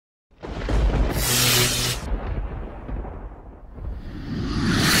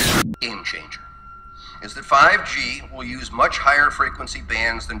game changer is that 5G will use much higher frequency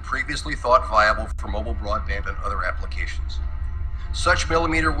bands than previously thought viable for mobile broadband and other applications. Such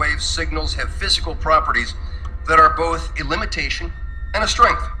millimeter wave signals have physical properties that are both a limitation and a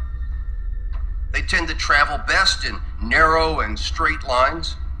strength. They tend to travel best in narrow and straight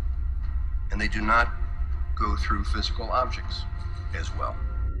lines, and they do not go through physical objects as well.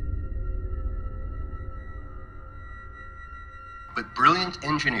 But brilliant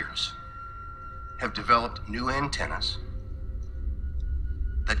engineers have developed new antennas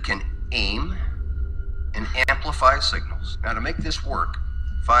that can aim and amplify signals. Now, to make this work,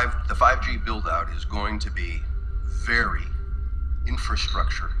 the 5G build-out is going to be very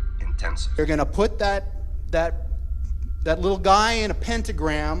infrastructure intensive. You're going to put that little guy in a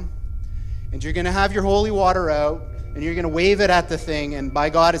pentagram, and you're going to have your holy water out, and you're going to wave it at the thing, and by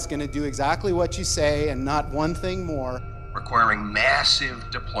God, it's going to do exactly what you say and not one thing more. Requiring massive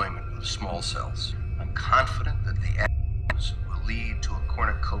deployment of small cells. I'm confident that the actions will lead to a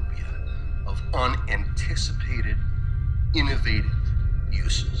cornucopia of unanticipated, innovative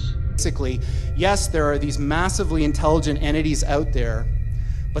uses. Basically, yes, there are these massively intelligent entities out there,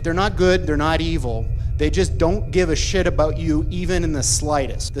 but they're not good, they're not evil. They just don't give a shit about you even in the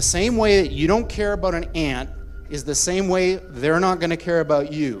slightest. The same way that you don't care about an ant is the same way they're not going to care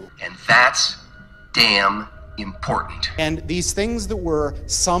about you. And that's damn important. And these things that we're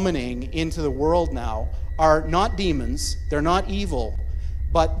summoning into the world now are not demons, they're not evil,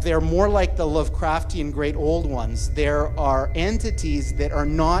 but they're more like the Lovecraftian great old ones. There are entities that are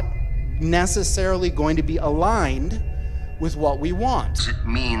not necessarily going to be aligned with what we want. It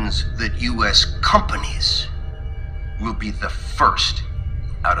means that U.S. companies will be the first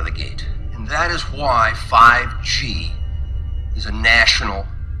out of the gate. And that is why 5G is a national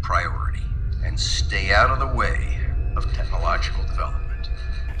priority. And stay out of the way of technological development.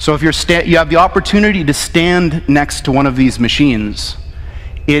 So if you have the opportunity to stand next to one of these machines,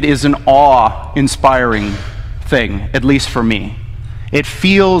 it is an awe-inspiring thing, at least for me. It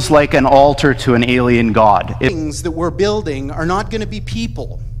feels like an altar to an alien god. Things that we're building are not going to be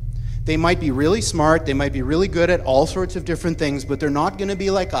people. They might be really smart, they might be really good at all sorts of different things, but they're not going to be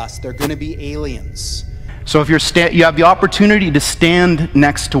like us. They're going to be aliens. So if you have the opportunity to stand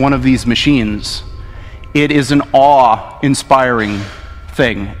next to one of these machines, it is an awe-inspiring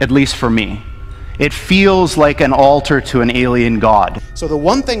thing, at least for me. It feels like an altar to an alien god. So the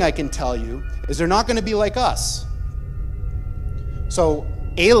one thing I can tell you is they're not going to be like us. So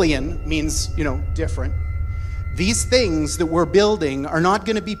alien means, different. These things that we're building are not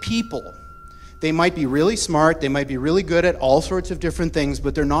going to be people. They might be really smart, they might be really good at all sorts of different things,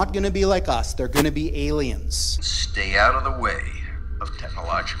 but they're not going to be like us. They're going to be aliens. Stay out of the way of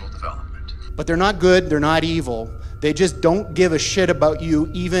technological development. But they're not good, they're not evil. They just don't give a shit about you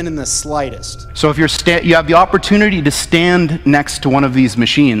even in the slightest. So if you have the opportunity to stand next to one of these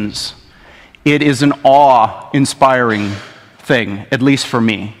machines, it is an awe-inspiring thing, at least for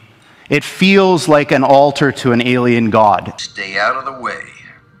me. It feels like an altar to an alien god. Stay out of the way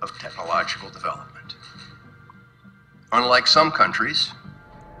of technological development. Unlike some countries,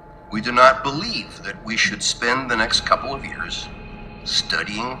 we do not believe that we should spend the next couple of years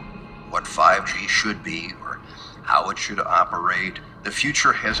studying what 5G should be or how it should operate. The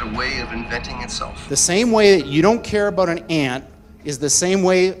future has a way of inventing itself. The same way that you don't care about an ant is the same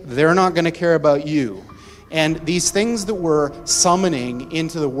way they're not going to care about you. And these things that we're summoning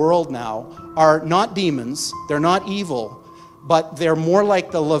into the world now are not demons, they're not evil, but they're more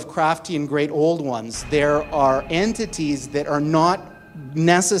like the Lovecraftian great old ones. There are entities that are not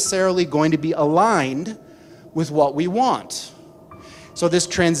necessarily going to be aligned with what we want. So this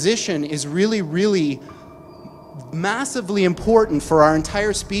transition is really, really massively important for our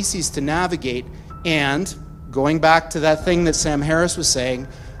entire species to navigate. And going back to that thing that Sam Harris was saying,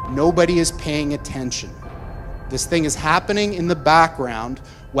 nobody is paying attention. This thing is happening in the background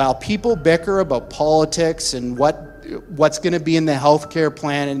while people bicker about politics and what's going to be in the healthcare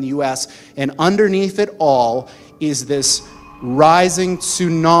plan in the US, and underneath it all is this rising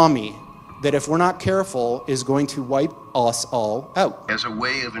tsunami that, if we're not careful, is going to wipe us all out. As a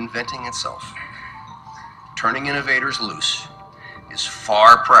way of inventing itself, turning innovators loose is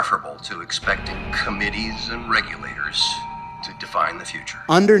far preferable to expecting committees and regulators to define the future.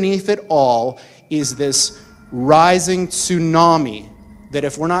 Underneath it all is this rising tsunami that,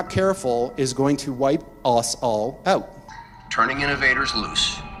 if we're not careful, is going to wipe us all out. Turning innovators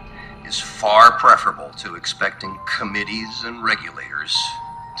loose is far preferable to expecting committees and regulators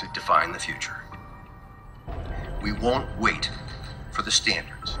to define the future. We won't wait for the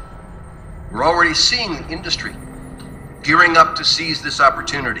standards. We're already seeing the industry gearing up to seize this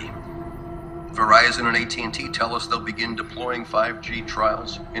opportunity. Verizon and AT&T tell us they'll begin deploying 5G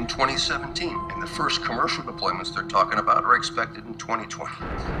trials in 2017, and the first commercial deployments they're talking about are expected in 2020.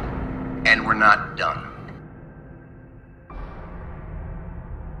 And we're not done.